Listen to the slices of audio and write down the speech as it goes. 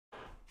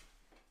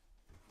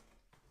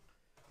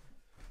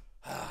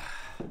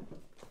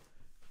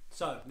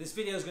So, this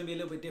video is going to be a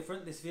little bit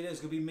different. This video is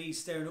going to be me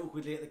staring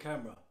awkwardly at the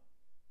camera.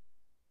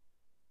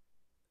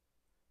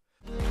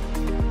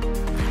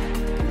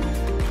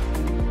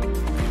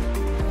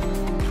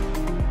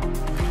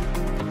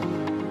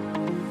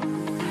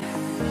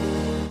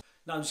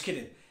 No, I'm just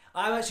kidding.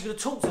 I'm actually going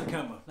to talk to the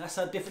camera. That's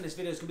how different this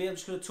video is going to be. I'm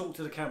just going to talk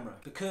to the camera.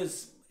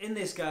 Because in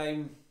this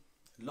game,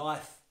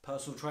 life,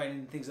 personal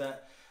training, things like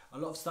that, a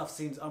lot of stuff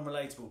seems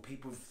unrelatable.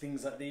 People with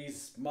things like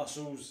these,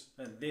 muscles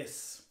and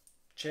this,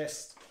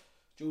 chest,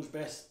 George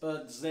Best,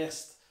 bird's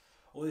nest,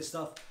 all this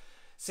stuff,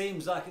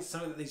 seems like it's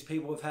something that these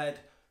people have had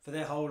for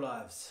their whole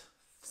lives.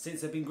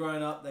 Since they've been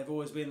growing up, they've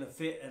always been a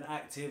fit and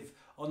active,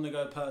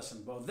 on-the-go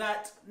person. Well,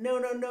 that, no,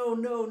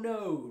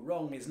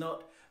 wrong, is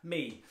not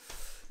me.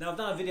 Now, I've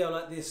done a video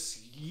like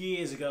this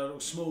years ago, a little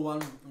small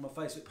one on my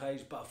Facebook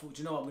page, but I thought,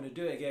 you know what, I'm going to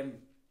do it again.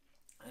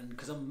 And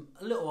because I'm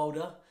a little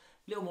older, a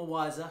little more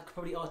wiser, I could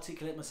probably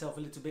articulate myself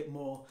a little bit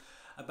more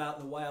about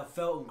the way I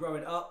felt and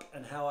growing up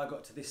and how I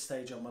got to this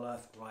stage of my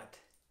life right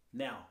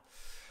now.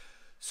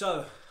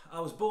 So, I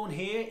was born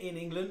here in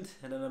England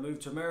and then I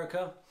moved to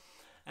America.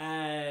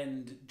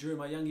 And during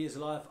my young years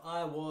of life,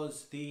 I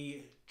was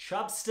the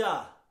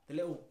chubster, the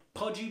little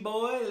podgy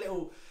boy, the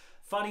little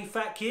funny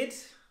fat kid.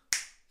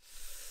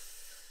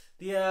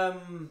 The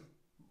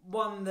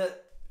one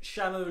that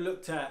Shamu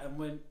looked at and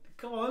went,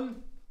 "Come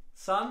on,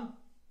 son,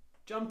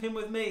 jump in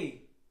with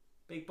me,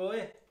 big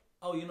boy."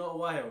 Oh, you're not a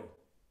whale.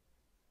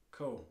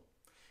 Cool.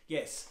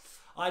 Yes,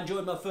 I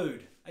enjoyed my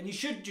food. And you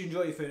should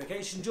enjoy your food, okay?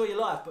 You should enjoy your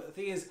life. But the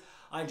thing is,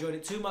 I enjoyed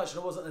it too much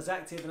and I wasn't as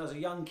active and I was a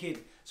young kid.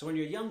 So when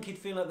you're a young kid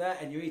feeling like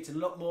that and you're eating a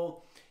lot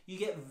more,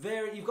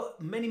 you've got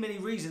many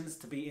reasons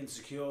to be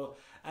insecure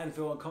and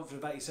feel unconfident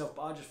about yourself.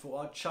 But I just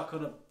thought I'd chuck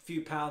on a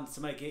few pounds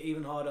to make it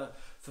even harder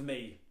for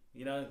me.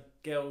 You know,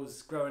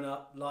 girls, growing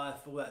up,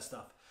 life, all that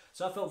stuff.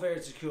 So I felt very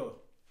insecure.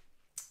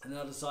 And then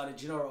I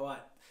decided, you know what,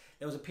 right,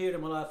 there was a period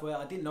in my life where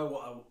I didn't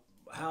know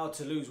how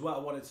to lose what I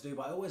wanted to do,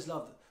 but I always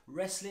loved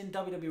wrestling,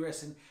 WWE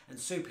wrestling, and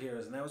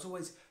superheroes. And I was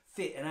always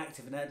fit and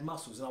active and had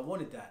muscles, and I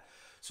wanted that.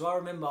 So I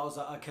remember I was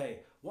like,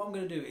 okay, what I'm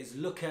going to do is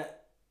look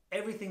at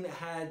everything that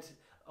had,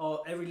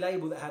 or every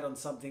label that had on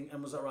something,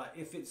 and was like, right,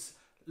 if it's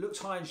looks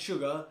high in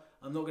sugar,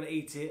 I'm not going to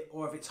eat it,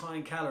 or if it's high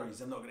in calories,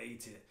 I'm not going to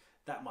eat it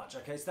that much.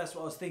 Okay, so that's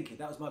what I was thinking.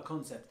 That was my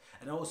concept.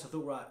 And I also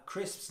thought, right,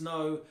 crisps,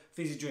 no,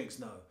 fizzy drinks,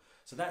 no.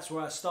 So that's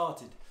where I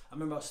started. I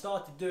remember I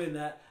started doing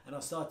that, and I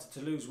started to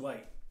lose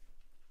weight.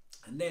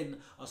 And then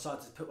I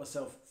started to put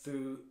myself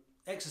through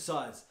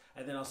exercise,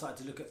 and then I started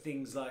to look at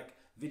things like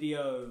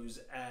videos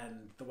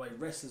and the way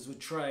wrestlers would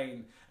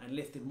train and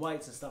lifting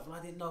weights and stuff, and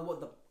I didn't know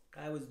what the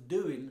I was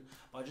doing,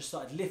 but I just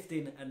started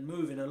lifting and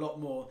moving a lot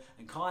more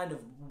and kind of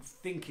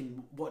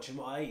thinking, watching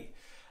what I eat,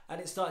 and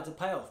it started to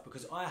pay off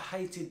because I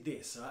hated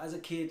this. So as a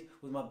kid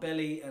with my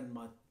belly and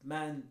my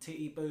man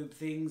titty boob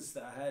things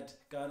that I had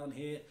going on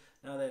here,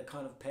 now they're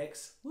kind of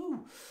pecs.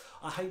 Woo!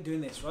 I hate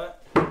doing this, right?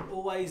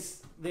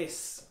 Always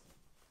this,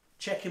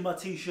 checking my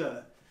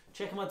t-shirt,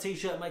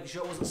 making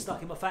sure it wasn't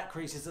stuck in my fat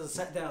creases as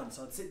I sat down.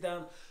 So I'd sit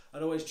down,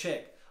 I'd always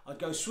check. I'd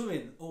go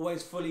swimming,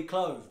 always fully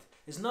clothed.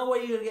 There's no way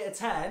you're gonna get a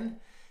tan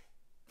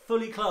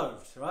fully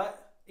clothed, right?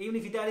 Even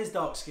if your dad is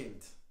dark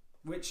skinned,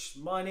 which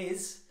mine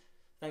is,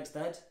 thanks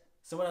Dad.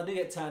 So when I do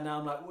get tan now,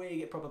 I'm like, well, you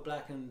get proper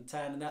black and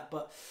tan and that,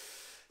 but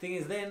thing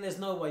is then there's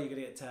no way you're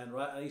gonna get tan,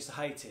 right? I used to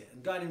hate it.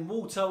 And going in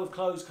water with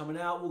clothes, coming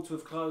out, water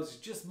with clothes, is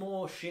just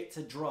more shit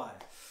to dry.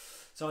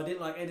 So I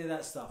didn't like any of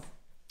that stuff.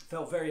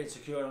 Felt very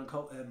insecure and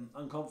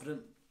unconfident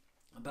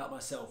about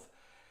myself.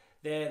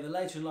 Then the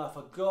later in life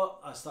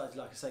I started,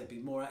 like I say, be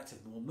more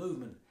active, more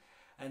movement.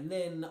 And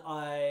then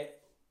I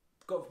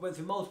went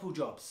through multiple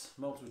jobs.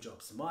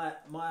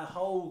 My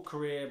whole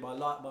career, my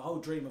whole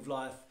dream of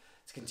life,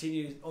 to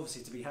continue,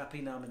 obviously to be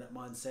happy. Now I'm in that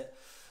mindset.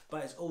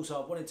 But it's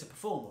also, I wanted to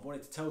perform. I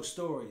wanted to tell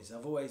stories.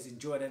 I've always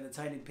enjoyed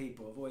entertaining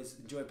people. I've always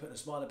enjoyed putting a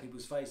smile on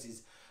people's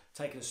faces,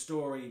 taking a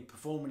story,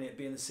 performing it,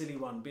 being the silly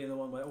one, being the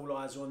one where all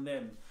eyes are on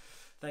them.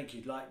 Thank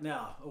you. Like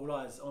now, all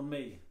eyes on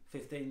me.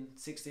 15,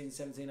 16,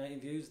 17, 18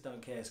 views.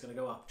 Don't care. It's going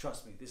to go up.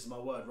 Trust me. This is my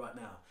word right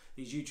now.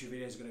 These YouTube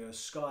videos are going to go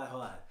sky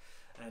high.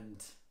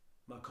 And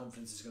my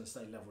confidence is going to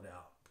stay leveled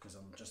out. Because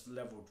I'm just a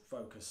leveled,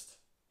 focused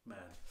man.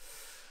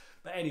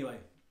 But anyway.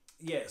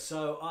 Yeah,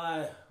 so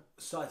I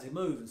started to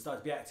move and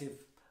started to be active.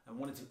 And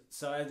wanted to...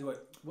 So anyway,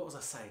 what was I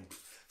saying?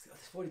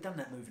 I've already done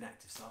that moving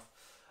active stuff.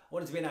 I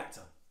wanted to be an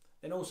actor.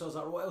 Then also I was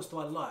like, what else do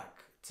I like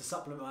to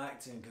supplement my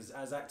acting? Because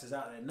as actors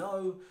out there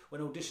know,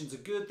 when auditions are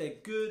good, they're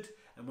good,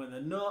 and when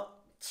they're not,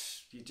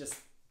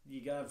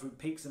 you're going through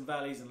peaks and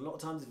valleys, and a lot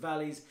of times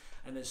valleys,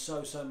 and there's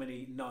so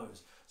many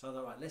no's. So I was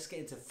like, right, let's get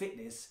into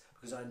fitness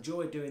because I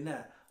enjoy doing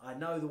that. I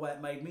know the way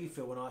it made me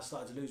feel when I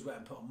started to lose weight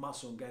and put on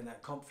muscle and gain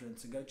that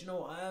confidence and go, do you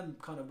know what, I am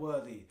kind of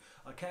worthy.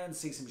 I can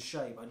see some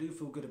shape. I do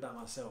feel good about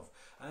myself.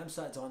 I am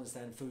starting to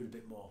understand food a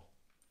bit more.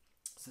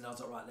 So then I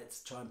was like, right,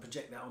 let's try and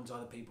project that onto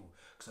other people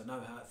because I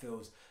know how it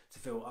feels to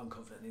feel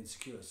unconfident and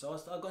insecure. So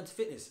I got into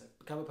fitness,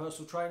 become a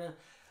personal trainer,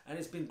 and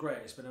it's been great.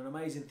 It's been an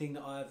amazing thing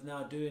that I've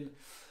now doing.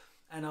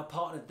 And I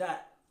partnered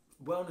that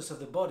wellness of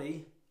the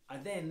body I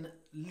then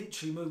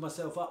literally move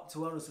myself up to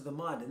wellness of the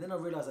mind. And then I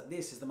realized that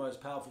this is the most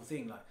powerful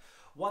thing. Like,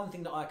 one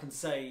thing that I can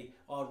say,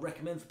 I'd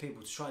recommend for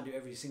people to try and do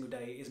every single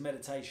day is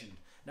meditation.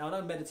 Now, I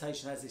know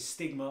meditation has this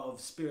stigma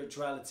of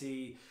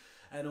spirituality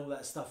and all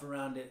that stuff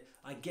around it.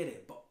 I get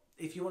it. But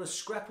if you want to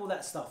scrap all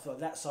that stuff, like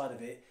that side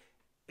of it,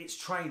 it's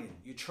training.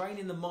 You're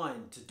training the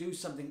mind to do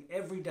something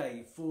every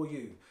day for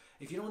you.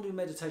 If you don't want to do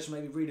meditation,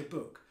 maybe read a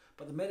book.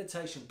 But the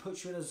meditation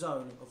puts you in a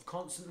zone of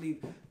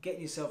constantly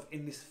getting yourself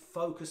in this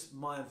focused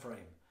mind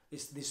frame.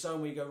 This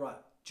zone where you go, right,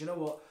 do you know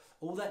what?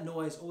 All that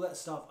noise, all that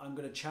stuff, I'm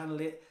going to channel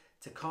it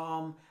to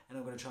calm, and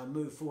I'm going to try and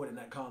move forward in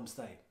that calm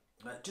state.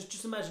 Right?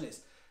 Just imagine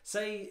this.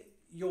 Say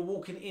you're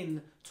walking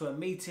in to a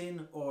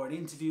meeting or an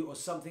interview or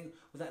something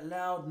with that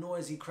loud,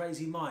 noisy,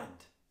 crazy mind.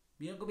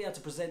 You're not going to be able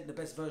to present the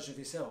best version of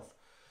yourself.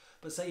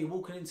 But say you're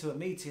walking into a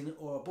meeting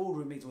or a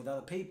boardroom meeting with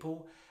other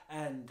people,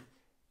 and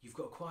you've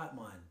got a quiet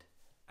mind,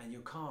 and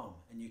you're calm,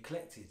 and you're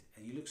collected,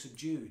 and you look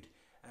subdued,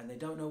 and they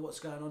don't know what's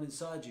going on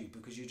inside you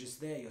because you're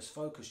just there, you're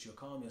focused, you're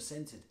calm, you're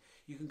centered.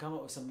 You can come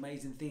up with some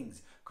amazing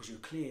things because you're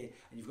clear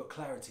and you've got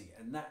clarity.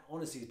 And that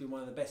honestly has been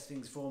one of the best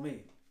things for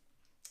me.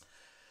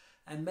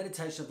 And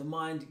meditation of the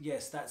mind,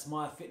 yes, that's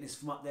my fitness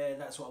from up there.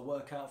 That's what I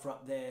work out for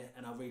up there,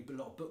 and I read a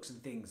lot of books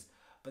and things.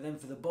 But then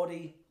for the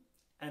body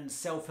and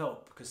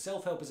self-help, because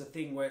self-help is a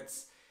thing where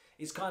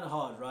it's kind of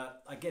hard, right?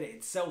 I get it,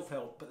 it's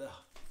self-help, but the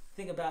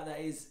thing about that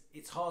is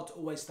it's hard to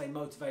always stay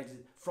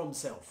motivated from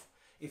self.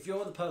 If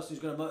you're the person who's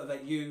going to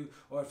motivate you,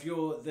 or if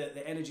you're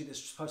the energy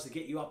that's supposed to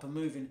get you up and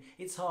moving,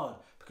 it's hard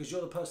because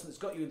you're the person that's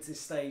got you into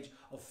this stage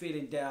of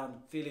feeling down,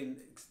 feeling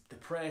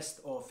depressed,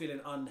 or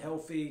feeling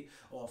unhealthy,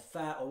 or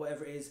fat, or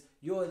whatever it is.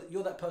 You're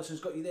that person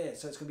who's got you there.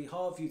 So it's going to be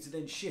hard for you to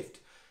then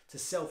shift to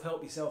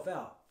self-help yourself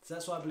out. So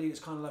that's why I believe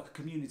it's kind of like a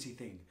community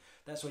thing.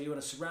 That's why you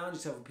want to surround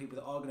yourself with people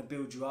that are going to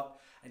build you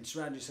up, and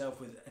surround yourself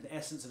with an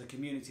essence and a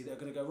community that are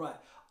going to go, right,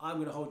 I'm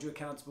going to hold you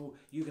accountable,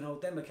 you can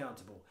hold them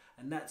accountable.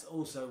 And that's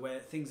also where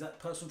things like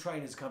personal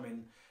trainers come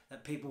in,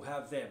 that people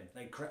have them.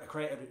 They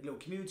create a little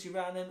community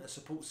around them, a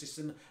support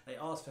system, they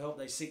ask for help,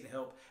 they seek the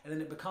help, and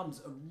then it becomes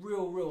a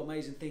real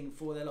amazing thing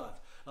for their life.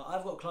 Like,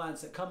 I've got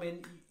clients that come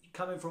in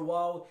for a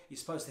while, you're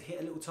supposed to hit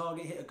a little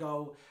target, hit a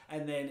goal,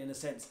 and then in a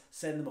sense,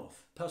 send them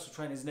off. Personal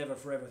training is never a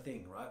forever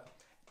thing, right?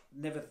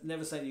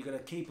 Never say that you're going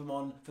to keep them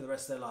on for the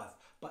rest of their life,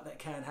 but that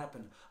can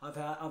happen. I've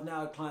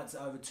now had clients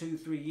that over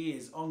 2-3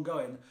 years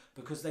ongoing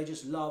because they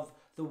just love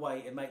the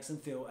way it makes them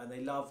feel, and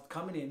they love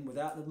coming in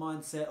without the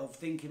mindset of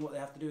thinking what they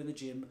have to do in the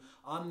gym.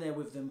 I'm there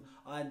with them.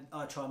 I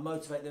try and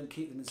motivate them,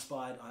 keep them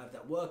inspired. I have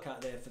that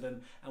workout there for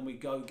them, and we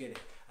go get it.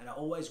 And I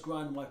always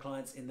grind my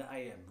clients in the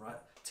AM, right?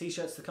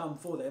 T-shirts to come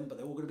for them, but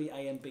they're all going to be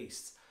AM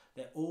beasts.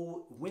 They're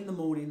all win the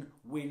morning,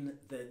 win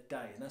the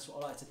day, and that's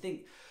what I like to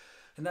think,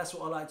 and that's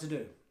what I like to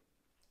do.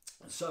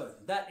 So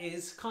that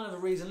is kind of a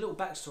reason, a little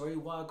backstory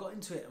why I got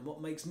into it and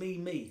what makes me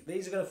me.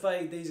 These are going to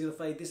fade, these are going to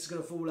fade, this is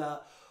going to fall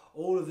out,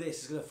 all of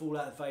this is going to fall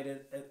out and fade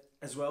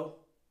as well.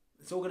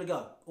 It's all going to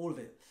go, all of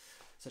it.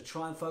 So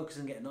try and focus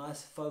and get a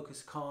nice,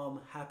 focused,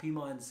 calm, happy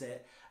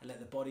mindset, and let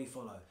the body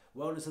follow.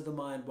 Wellness of the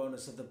mind,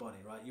 wellness of the body,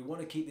 right? You want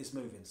to keep this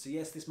moving. So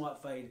yes, this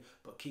might fade,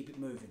 but keep it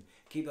moving.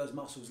 Keep those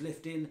muscles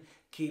lifting,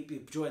 keep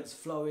your joints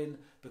flowing,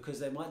 because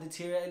they might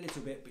deteriorate a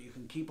little bit, but you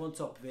can keep on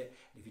top of it.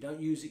 And if you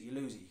don't use it, you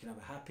lose it. You can have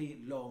a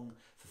happy, long,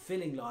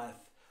 fulfilling life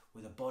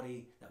with a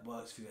body that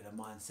works for you and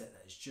a mindset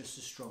that is just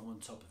as strong on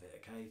top of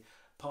it, okay?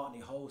 Partner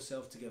your whole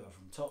self together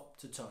from top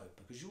to toe,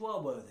 because you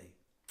are worthy.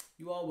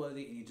 You are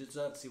worthy, and you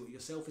deserve to see what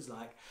yourself is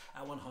like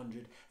at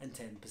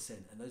 110%.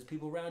 And those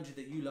people around you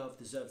that you love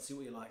deserve to see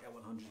what you're like at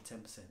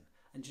 110%.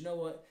 And you know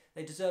what?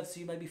 They deserve to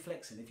see you maybe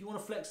flexing. If you want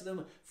to flex at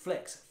them,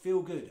 flex.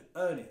 Feel good.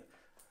 Earn it.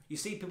 You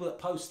see people that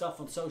post stuff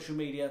on social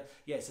media.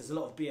 Yes, there's a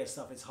lot of BS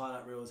stuff. It's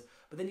highlight reels.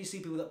 But then you see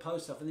people that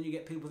post stuff, and then you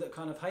get people that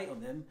kind of hate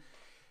on them.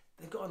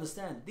 They've got to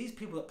understand, these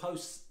people that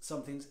post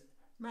some things,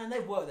 man,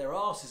 they've worked their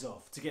asses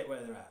off to get where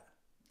they're at.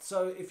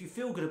 So if you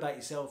feel good about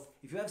yourself,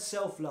 if you have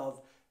self-love,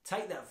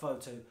 take that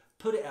photo,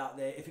 put it out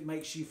there if it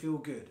makes you feel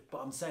good. But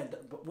I'm saying,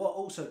 but what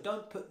also,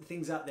 don't put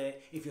things out there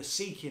if you're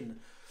seeking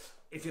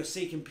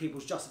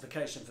people's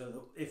justification for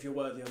if you're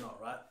worthy or not,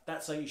 right?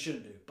 That's something you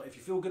shouldn't do. But if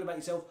you feel good about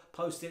yourself,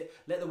 post it,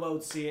 let the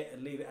world see it,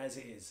 and leave it as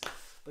it is.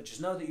 But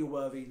just know that you're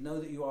worthy, know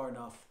that you are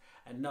enough,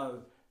 and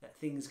know that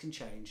things can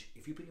change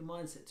if you put your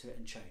mindset to it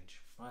and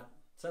change, right?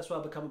 So that's why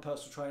I become a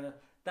personal trainer.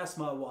 That's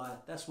my why.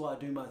 That's why I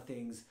do my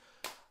things.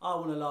 I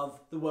want to love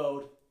the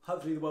world.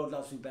 Hopefully the world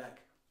loves me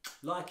back.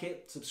 Like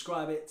it,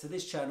 subscribe it to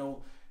this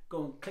channel.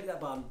 Go on, click that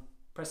button,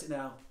 press it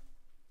now.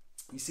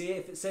 You see it,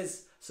 if it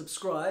says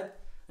subscribe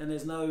and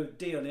there's no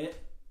D on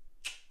it,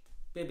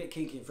 be a bit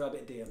kinky and throw a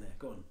bit of D on there.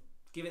 Go on,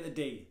 give it the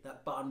D.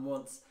 That button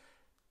wants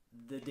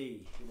the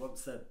D. It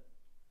wants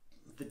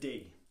the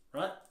D,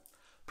 right?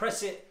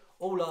 Press it.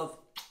 All love.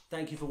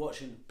 Thank you for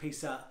watching.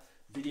 Peace out.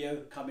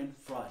 Video coming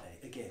Friday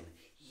again.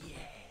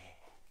 Yeah.